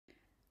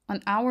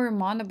On our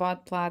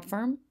Monobot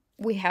platform,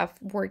 we have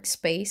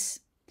Workspace.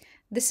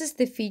 This is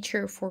the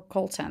feature for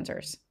call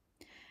centers.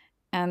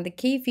 And the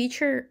key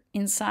feature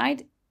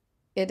inside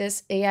it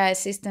is AI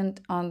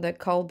assistant on the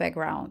call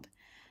background.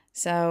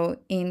 So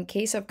in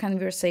case of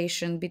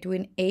conversation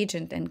between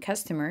agent and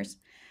customers,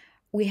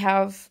 we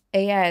have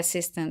AI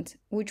assistant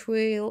which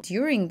will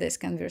during this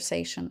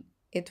conversation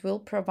it will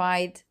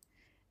provide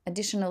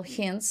additional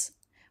hints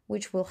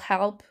which will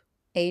help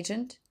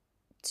agent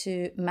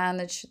to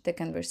manage the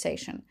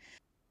conversation.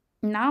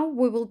 Now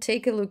we will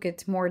take a look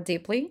at more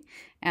deeply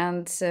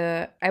and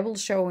I will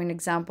show an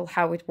example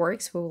how it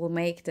works. We will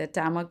make the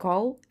demo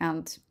call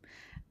and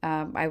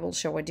I will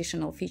show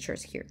additional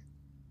features here.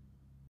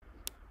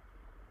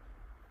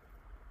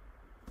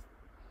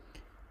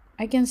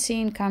 I can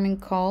see incoming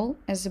call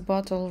as the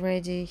bot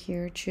already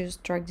here choose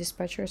truck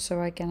dispatcher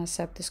so I can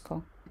accept this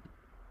call.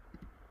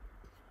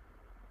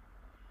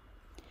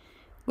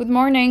 Good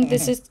morning,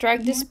 this is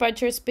truck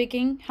dispatcher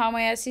speaking. How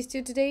may I assist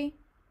you today?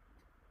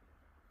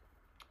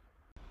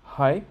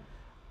 Hi,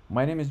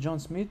 my name is John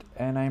Smith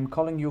and I'm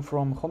calling you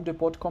from Home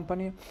Depot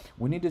company.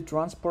 We need to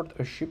transport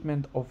a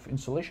shipment of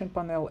insulation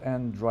panel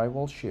and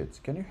drywall sheets.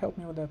 Can you help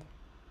me with that?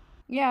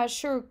 Yeah,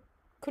 sure.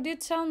 Could you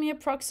tell me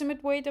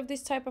approximate weight of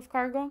this type of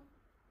cargo?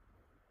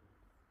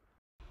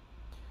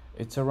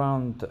 It's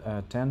around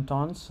 10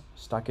 tons,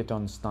 stack it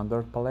on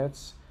standard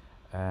pallets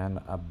and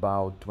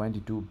about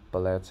 22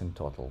 pallets in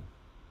total.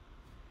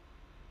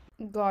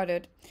 Got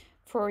it.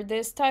 For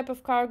this type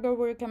of cargo,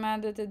 we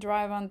recommended a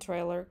drive-on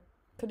trailer.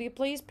 Could you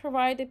please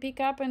provide the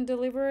pickup and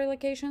delivery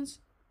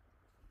locations?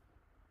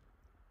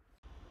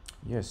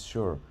 Yes,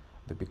 sure.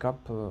 The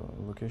pickup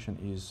location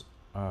is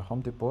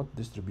Home Depot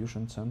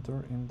Distribution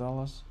Center in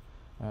Dallas,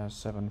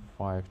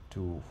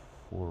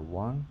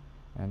 75241,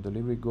 and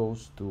delivery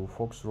goes to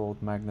Fox Road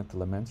Magnet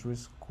Elementary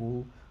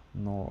School,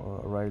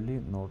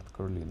 Raleigh, North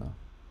Carolina.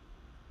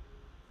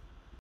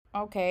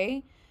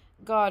 Okay,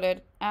 got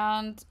it.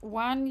 And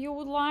when you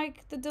would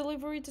like the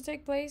delivery to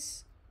take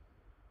place?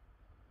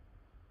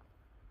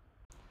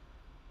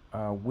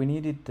 We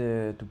needed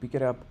to pick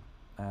it up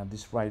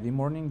this Friday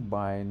morning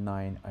by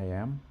 9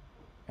 a.m.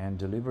 and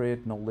deliver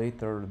it no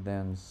later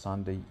than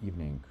Sunday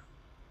evening.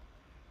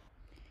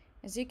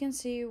 As you can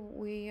see,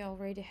 we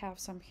already have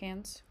some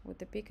hints with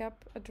the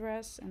pickup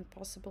address and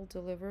possible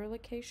delivery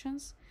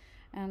locations.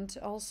 And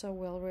also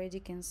we already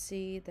can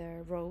see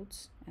the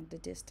roads and the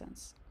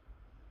distance.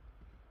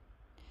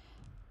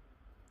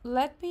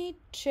 Let me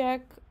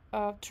check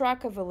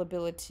truck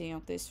availability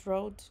on this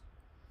road.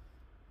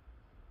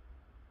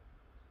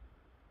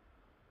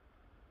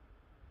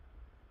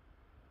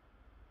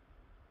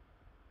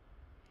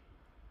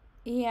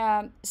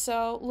 Yeah,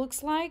 so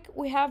looks like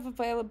we have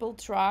available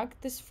truck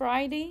this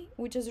Friday,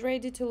 which is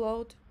ready to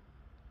load.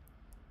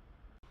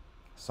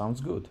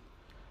 Sounds good.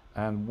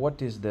 And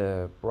what is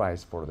the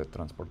price for the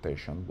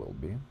transportation will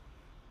be?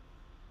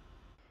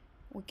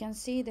 We can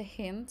see the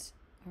hint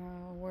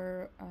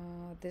where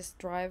this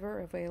driver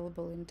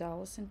available in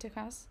Dallas in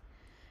Texas.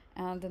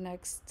 And the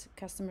next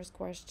customer's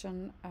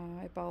question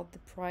about the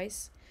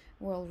price,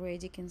 we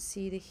already can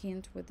see the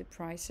hint with the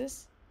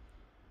prices.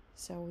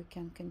 So we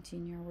can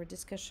continue our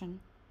discussion.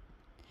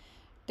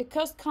 The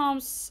cost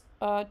comes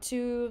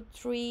to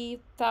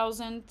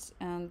 3,000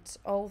 and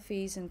all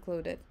fees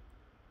included.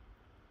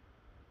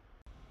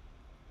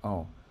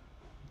 Oh,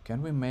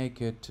 can we make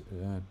it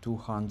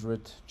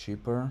 200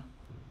 cheaper?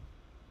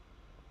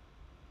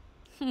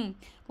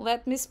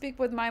 Let me speak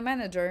with my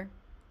manager.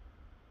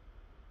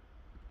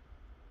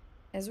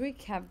 As we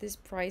have these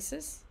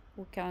prices,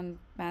 we can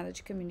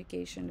manage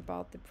communication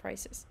about the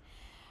prices.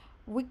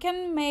 We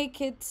can make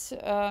it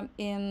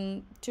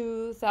in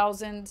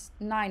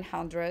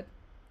 2,900,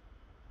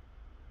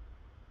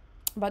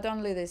 but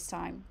only this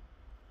time.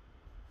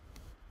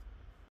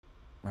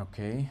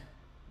 Okay,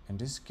 in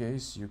this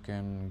case you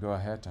can go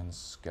ahead and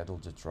schedule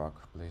the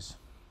truck, please.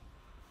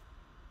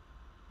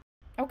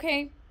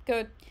 Okay,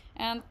 good.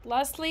 And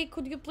lastly,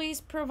 could you please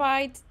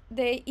provide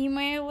the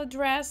email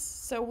address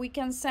so we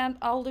can send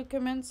all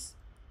documents?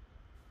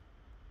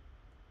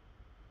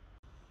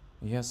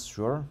 Yes,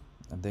 sure.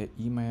 The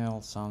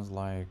email sounds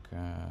like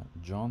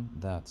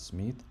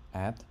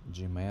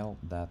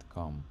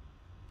john.smith@gmail.com.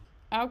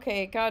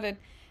 Okay, got it.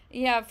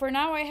 Yeah, for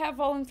now I have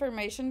all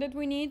information that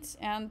we need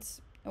and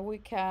we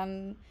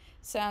can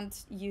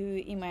send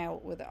you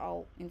email with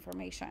all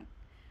information.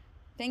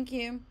 Thank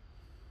you.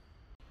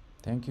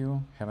 Thank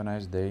you. Have a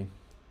nice day.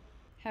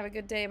 Have a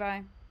good day.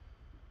 Bye.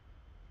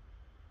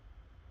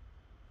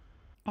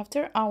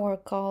 After our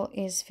call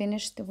is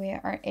finished, we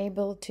are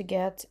able to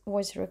get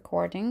voice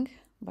recording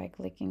by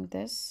clicking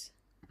this.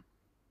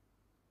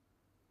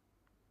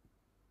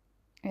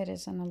 It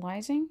is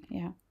analyzing,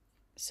 yeah.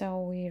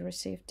 So we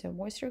received a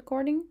voice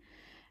recording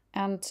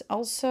and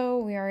also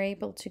we are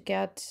able to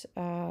get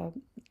a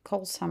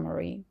call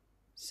summary.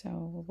 So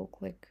we will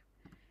click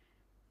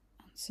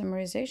on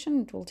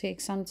summarization. It will take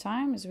some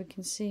time as we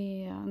can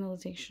see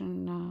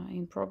analyzation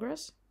in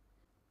progress.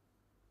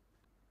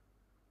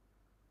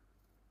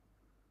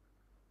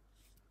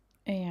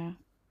 Yeah,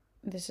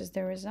 this is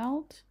the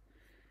result.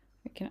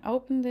 We can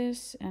open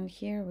this, and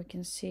here we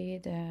can see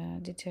the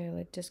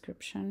detailed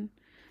description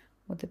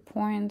with the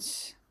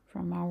points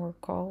from our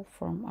call,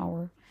 from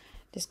our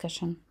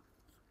discussion.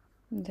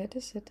 That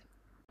is it.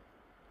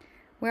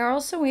 We are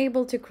also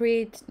able to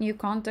create new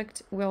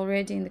contact. We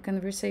already in the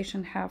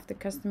conversation have the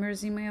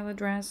customer's email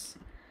address.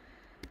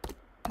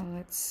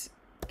 Let's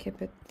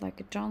keep it like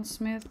a John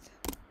Smith.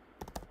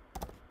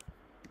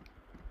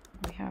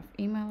 We have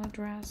email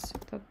address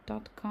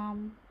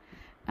 .com,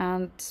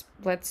 and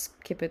let's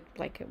keep it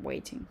like a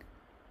waiting.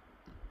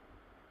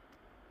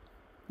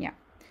 Yeah,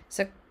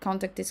 so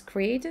contact is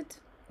created.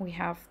 We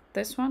have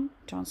this one,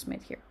 John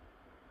Smith here.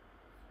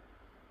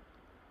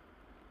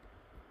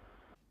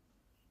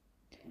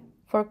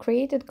 For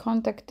created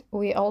contact,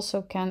 we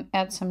also can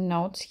add some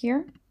notes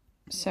here.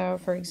 So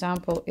for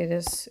example, it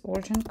is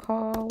urgent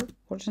call,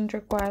 urgent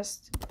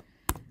request,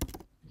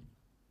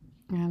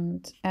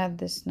 and add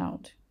this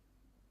note.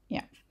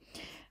 Yeah.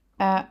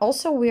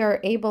 Also, we are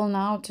able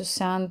now to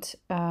send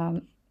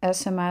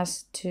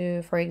SMS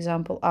to, for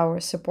example, our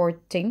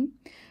support team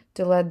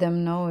to let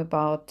them know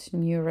about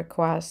new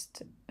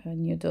request,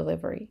 new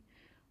delivery.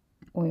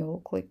 We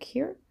will click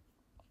here.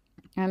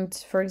 And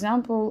for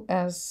example,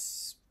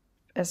 as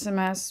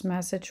SMS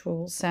message, we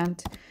will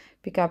send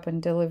pickup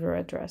and deliver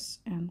address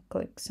and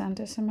click send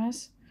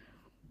SMS.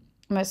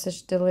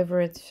 Message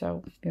delivered,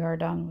 so we are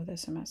done with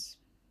SMS.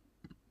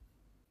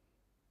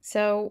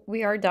 So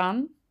we are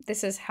done.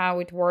 This is how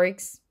it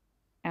works,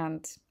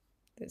 and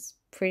that's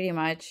pretty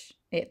much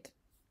it.